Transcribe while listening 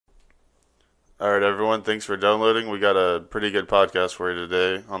All right, everyone. Thanks for downloading. We got a pretty good podcast for you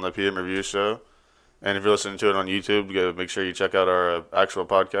today on the PM Review Show. And if you're listening to it on YouTube, make sure you check out our actual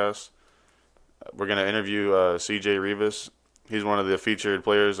podcast. We're going to interview C.J. Reavis. He's one of the featured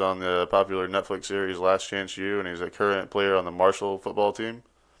players on the popular Netflix series Last Chance U, and he's a current player on the Marshall football team.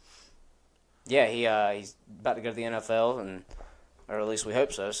 Yeah, he's about to go to the NFL, or at least we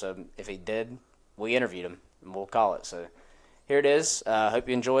hope so. So if he did, we interviewed him, and we'll call it. So here it is. Hope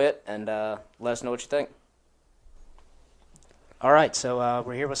you enjoy it, and let us know what you think. All right, so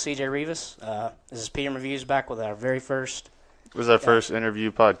we're here with C.J. Reavis. This is PM Reviews back with our very first. This is our first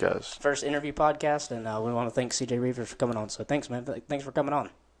interview podcast. First interview podcast, and we want to thank C.J. Reavis for coming on. So thanks, man. Thanks for coming on.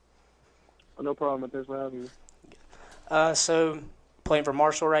 Oh, no problem. Thanks for having me. So playing for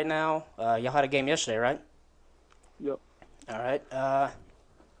Marshall right now. Y'all had a game yesterday, right? Yep. All right.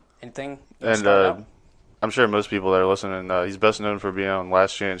 Anything? And I'm sure most people that are listening, he's best known for being on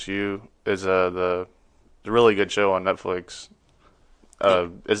Last Chance U. Is the really good show on Netflix.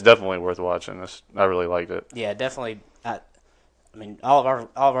 It's definitely worth watching. I really liked it. Yeah, definitely. I mean, all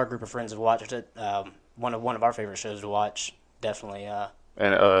of our group of friends have watched it. One of our favorite shows to watch. Definitely.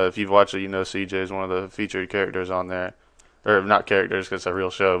 And if you've watched it, you know CJ is one of the featured characters on there, or not characters because it's a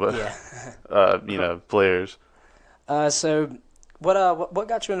real show, but yeah. Players. So what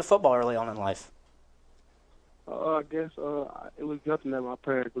got you into football early on in life? I guess it was nothing that my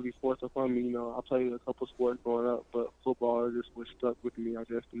parents really forced upon me. I played a couple sports growing up, but football just was stuck with me, I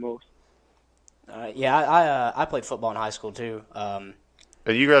guess, the most. I played football in high school too. And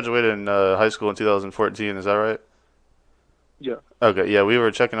you graduated in high school in 2014, is that right? Yeah. Okay, yeah, we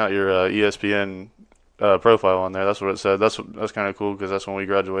were checking out your ESPN profile on there. That's what it said. That's kind of cool because that's when we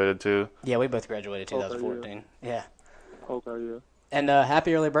graduated too. Yeah, we both graduated 2014. Okay, yeah. Okay, yeah. And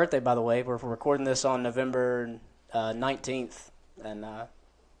happy early birthday, by the way. We're recording this on November 19th, and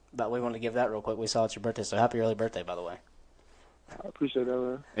but we wanted to give that real quick. We saw it's your birthday, so happy early birthday, by the way. I appreciate that,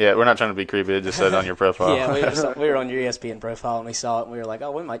 man. Yeah, we're not trying to be creepy. It just said on your profile. Yeah, we were on your ESPN profile, and we saw it, and we were like,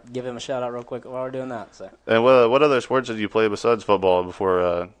 oh, we might give him a shout-out real quick while we're doing that. So. And what other sports did you play besides football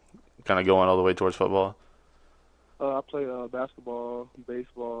before kind of going all the way towards football? I played basketball,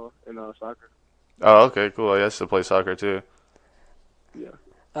 baseball, and soccer. Oh, okay, cool. I used to play soccer too.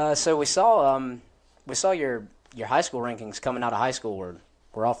 Yeah. So we saw your high school rankings coming out of high school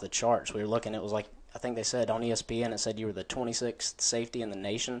were off the charts. We were looking. It was like, I think they said on ESPN, it said you were the 26th safety in the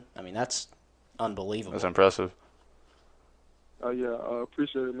nation. I mean, that's unbelievable. That's impressive. Yeah, I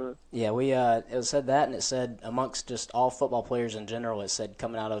appreciate it, man. Yeah, it said that, and it said amongst just all football players in general, it said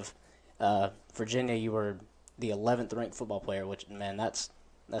coming out of Virginia, you were the 11th ranked football player, which, man, that's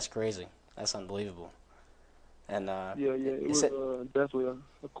crazy. That's unbelievable. And it was definitely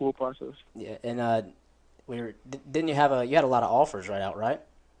a cool process. Yeah, and didn't you have you had a lot of offers out, right?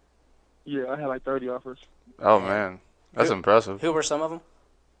 Yeah, I had like 30 offers. Oh, man. That's impressive. Who were some of them?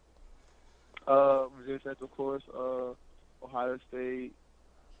 Virginia Tech, of course, Ohio State,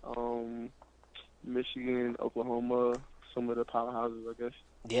 Michigan, Oklahoma, some of the powerhouses, I guess.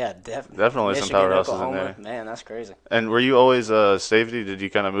 Yeah, definitely Michigan, some powerhouses Oklahoma, in there. Man, that's crazy. And were you always safety? Did you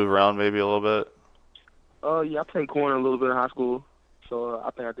kind of move around maybe a little bit? Yeah, I played corner a little bit in high school, so I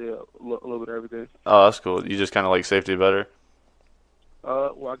think I did a little bit of everything. Oh, that's cool. You just kind of like safety better?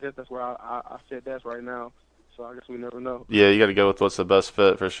 Well, I guess that's where I fit best right now, so I guess we never know. Yeah, you got to go with what's the best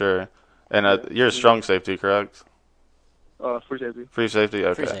fit for sure. And you're a strong safety, correct? Free safety. Free safety?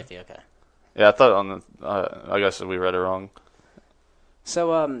 Okay. Free safety, okay. Yeah, I thought on the I guess we read it wrong.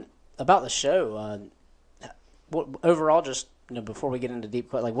 So, about the show, overall, just before we get into deep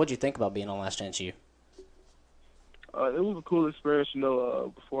questions, like, what did you think about being on Last Chance U? It was a cool experience,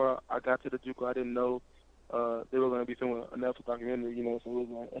 before I got to the JUCO, I didn't know they were going to be filming a Netflix documentary, so it was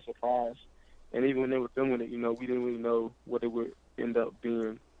like a surprise. And even when they were filming it, we didn't really know what it would end up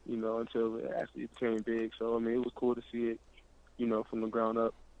being, until it actually became big. So, I mean, it was cool to see it, from the ground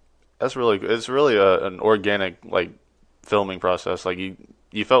up. That's really good. It's really an organic, filming process. Like,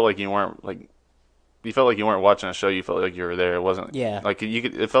 you felt like you weren't, watching a show. You felt like you were there. It wasn't,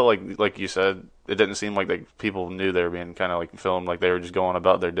 it felt like you said, it didn't seem like people knew they were being kind of, filmed, like they were just going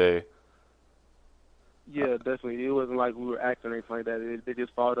about their day. Yeah, definitely. It wasn't like we were acting or anything like that. They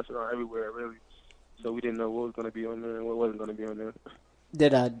just followed us around everywhere, really. So we didn't know what was going to be on there and what wasn't going to be on there.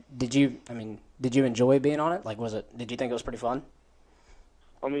 Did you enjoy being on it? Did you think it was pretty fun?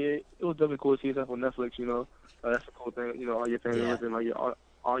 I mean, it was definitely cool to see stuff on Netflix, That's a cool thing, all your family and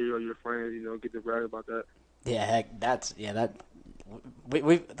all your friends, get to brag about that. Yeah, heck,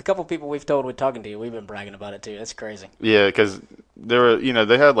 we've the couple people we've told we're talking to you, we've been bragging about it too. It's crazy. Yeah, because there were,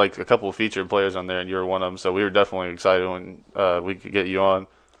 they had a couple featured players on there, and you were one of them. So we were definitely excited when we could get you on.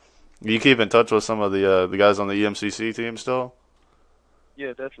 You keep in touch with some of the guys on the EMCC team still? Yeah,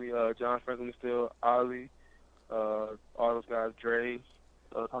 definitely. John Franklin still, Ollie, all those guys, Dre.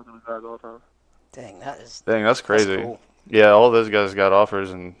 Talk to those guys all the time. Dang, that's crazy. That's cool. Yeah, all those guys got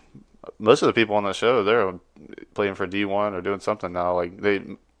offers, and most of the people on the show, they're playing for D1 or doing something now. Like they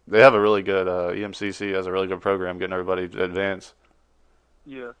have a really good EMCC has a really good program getting everybody to advance.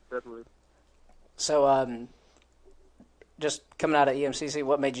 Yeah, definitely. So, just coming out of EMCC,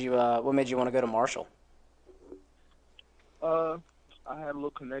 what made you want to go to Marshall? I had a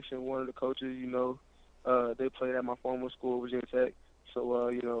little connection with one of the coaches. They played at my former school, Virginia Tech.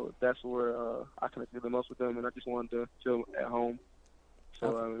 So, that's where I connected the most with them, and I just wanted to feel at home.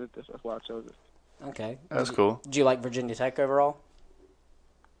 So that's why I chose it. Okay. That's cool. Did you like Virginia Tech overall?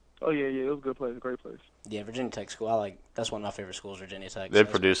 Oh, yeah, it was a good place, a great place. Yeah, Virginia Tech's cool. That's one of my favorite schools, Virginia Tech. They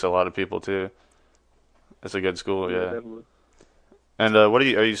produce a lot of people, too. It's a good school, yeah. Definitely. And what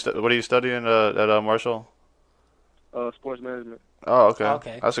are you studying at Marshall? Sports management. Oh, okay.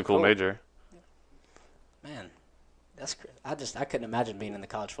 Okay. That's a cool major. Man, I couldn't imagine being in the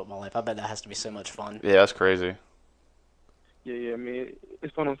college football life. I bet that has to be so much fun. Yeah, that's crazy. Yeah. I mean,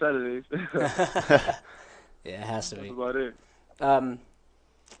 it's fun on Saturdays. Yeah, it has to be. That's about it.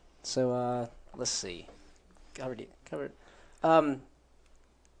 So let's see. Covered.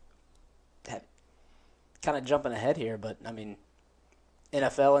 Kind of jumping ahead here, but I mean,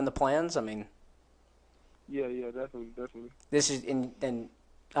 NFL in the plans. I mean, yeah, definitely. this is and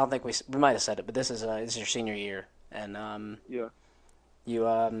I don't think we might have said it, but this is your senior year, and yeah. You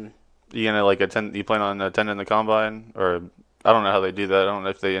gonna attend? You plan on attending the combine, or I don't know how they do that. I don't know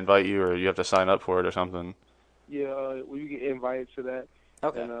if they invite you or you have to sign up for it or something. Yeah, you get invited to that.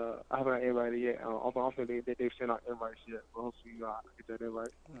 Okay. And I haven't got invited yet. I don't think they've sent out invites yet, but hopefully I get that invite.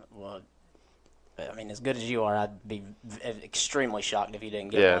 Well, I mean, as good as you are, I'd be extremely shocked if you didn't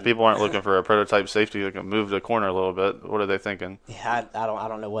get Yeah, one. people aren't looking for a prototype safety that can move the corner a little bit. What are they thinking? Yeah, I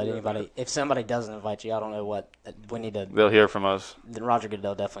don't know what anybody. If somebody doesn't invite you, I don't know what we need to. They'll hear from us. Then Roger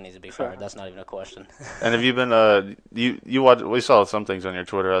Goodell definitely needs to be fired. That's not even a question. And have you been? You watch? We saw some things on your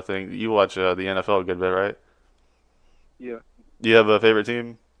Twitter. I think you watch the NFL a good bit, right? Yeah. Do you have a favorite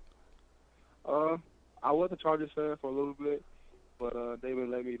team? I was a Chargers fan for a little bit, but they've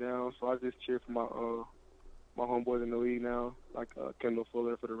been letting me down. So I just cheer for my homeboys in the league now, like Kendall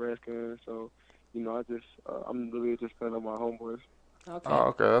Fuller for the Redskins. So, I'm really just fan of my homeboys. Okay. Oh,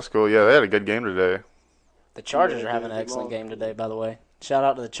 okay, that's cool. Yeah, they had a good game today. The Chargers are having an excellent game today, by the way. Shout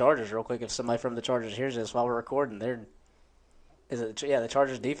out to the Chargers real quick. If somebody from the Chargers hears this while we're recording, the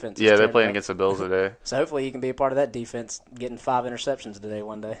Chargers defense. Yeah, they're playing against the Bills today. So hopefully you can be a part of that defense, getting 5 interceptions today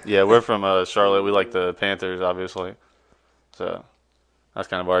one day. Yeah, we're from Charlotte. We like the Panthers, obviously. So that's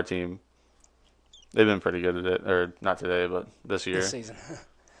kind of our team. They've been pretty good at it, or not today, but this year. This season.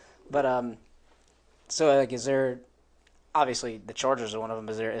 But so is there? Obviously, the Chargers are one of them.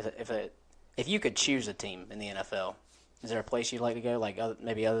 Is there if you could choose a team in the NFL, is there a place you'd like to go?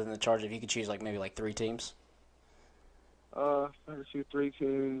 Maybe other than the Chargers, if you could choose maybe 3 teams. I could choose 3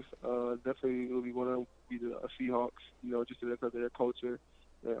 teams. Definitely it would be one of them be the Seahawks. Just because of their culture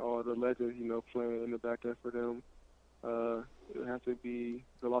and all the legends, playing in the back end for them. It would have to be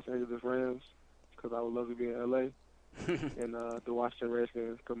the Los Angeles Rams because I would love to be in LA. And the Washington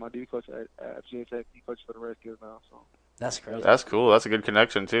Redskins because my D coach at Virginia Tech, he coaches for the Redskins now. So that's crazy. That's cool. That's a good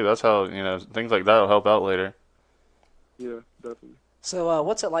connection too. That's how things like that will help out later. Yeah, definitely. So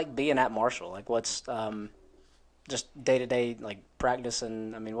what's it like being at Marshall? What's just day to day practice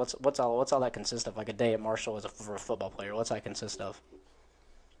and what's all that consist of? A day at Marshall for a football player. What's that consist of?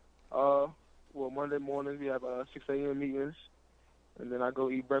 Well, Monday mornings we have 6 a.m. meetings, and then I go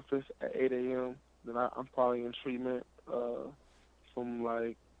eat breakfast at 8 a.m. Then I'm probably in treatment from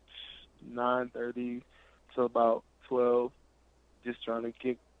 9:30 to about 12, just trying to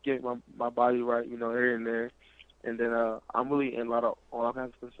get my body right, here and there. And then I'm really in a lot of online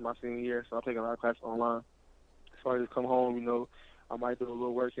classes since my senior year, so I'm taking a lot of classes online. So I just come home, I might do a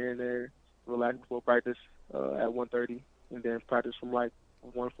little work here and there, relax before practice at 1:30, and then practice from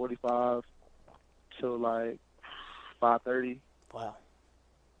 1:45 till 5:30. Wow.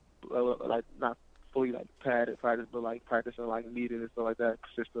 Not fully padded practice, but practicing meetings and stuff like that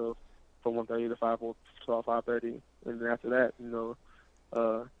consists of from 1:30 to 5:30, and then after that,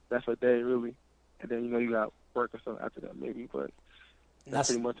 that's a day really, and then you got work or something after that maybe, but that's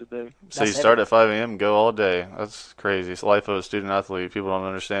pretty much a day. So you start at 5 a.m. and go all day. That's crazy. It's the life of a student athlete. People don't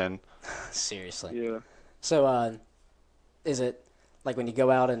understand. Seriously. Yeah. So is it when you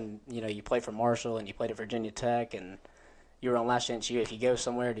go out and you play for Marshall and you played at Virginia Tech and you were on Last Chance U? If you go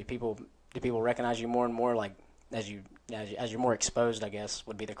somewhere, do people recognize you more and more? as you're more exposed, I guess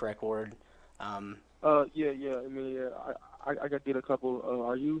would be the correct word. Yeah. I mean, yeah, I got get a couple.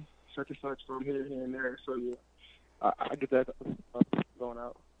 Are you such and such from here and there? So yeah, I get that going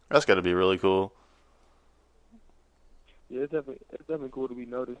out. That's got to be really cool. Yeah, it's definitely cool to be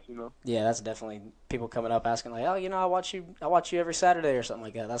noticed, Yeah, that's definitely people coming up asking like, oh, I watch you every Saturday or something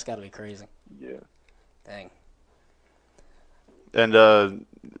like that. That's got to be crazy. Yeah. Dang. And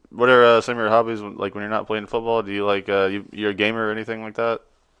what are some of your hobbies like when you're not playing football? Do you like you're a gamer or anything like that?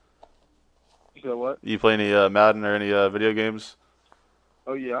 You said what? You play any Madden or any video games?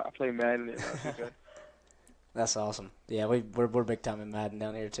 Oh yeah, I play Madden. Okay. That's awesome. Yeah, we're big time in Madden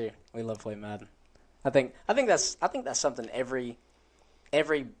down here too. We love playing Madden. I think that's something every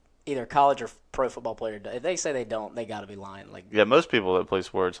either college or pro football player does. If they say they don't, they got to be lying. Like Yeah, most people that play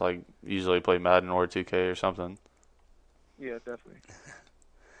sports like usually play Madden or 2K or something. Yeah, definitely.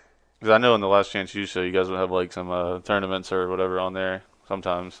 Because I know in the Last Chance U show, you guys would have like some tournaments or whatever on there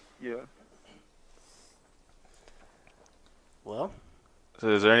sometimes. Yeah. Well, So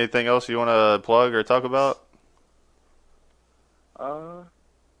is there anything else you want to plug or talk about? Nah,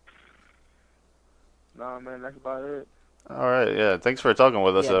 man, that's about it. All right, yeah. Thanks for talking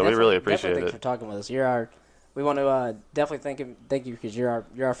with us. yeah, We really appreciate Thanks it. for talking with us. We want to definitely thank you because you're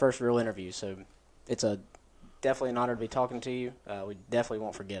our first real interview. So it's definitely an honor to be talking to you. We definitely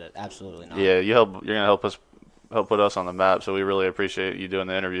won't forget it. Absolutely not. Yeah, you're gonna help put us on the map. So we really appreciate you doing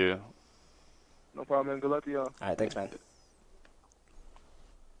the interview. No problem, man. Good luck to y'all. All right, thanks, man.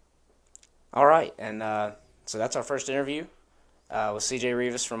 All right, and so that's our first interview with CJ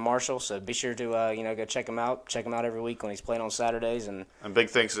Reavis from Marshall. So be sure to go check him out. Check him out every week when he's playing on Saturdays. And big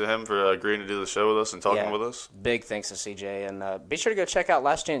thanks to him for agreeing to do the show with us and talking with us. Big thanks to CJ, and be sure to go check out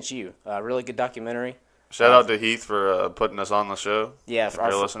Last Chance U. Really good documentary. Shout out to Heath for putting us on the show. Yeah, for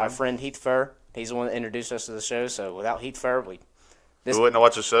our friend Heath Furr. He's the one that introduced us to the show. So without Heath Furr, we wouldn't have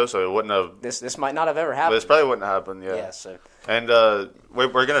watched the show, so it wouldn't have. This might not have ever happened. This probably wouldn't have happened. Yeah. Yeah. So. And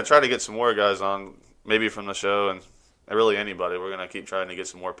we're gonna try to get some more guys on, maybe from the show, and really anybody. We're gonna keep trying to get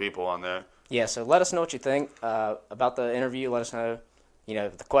some more people on there. Yeah. So let us know what you think about the interview. Let us know.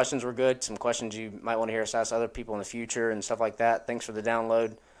 If the questions were good. Some questions you might want to hear us ask other people in the future and stuff like that. Thanks for the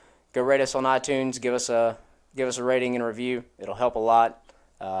download. Go rate us on iTunes. Give us a rating and review. It'll help a lot.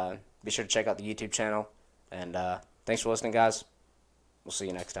 Be sure to check out the YouTube channel. And thanks for listening, guys. We'll see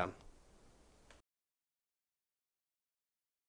you next time.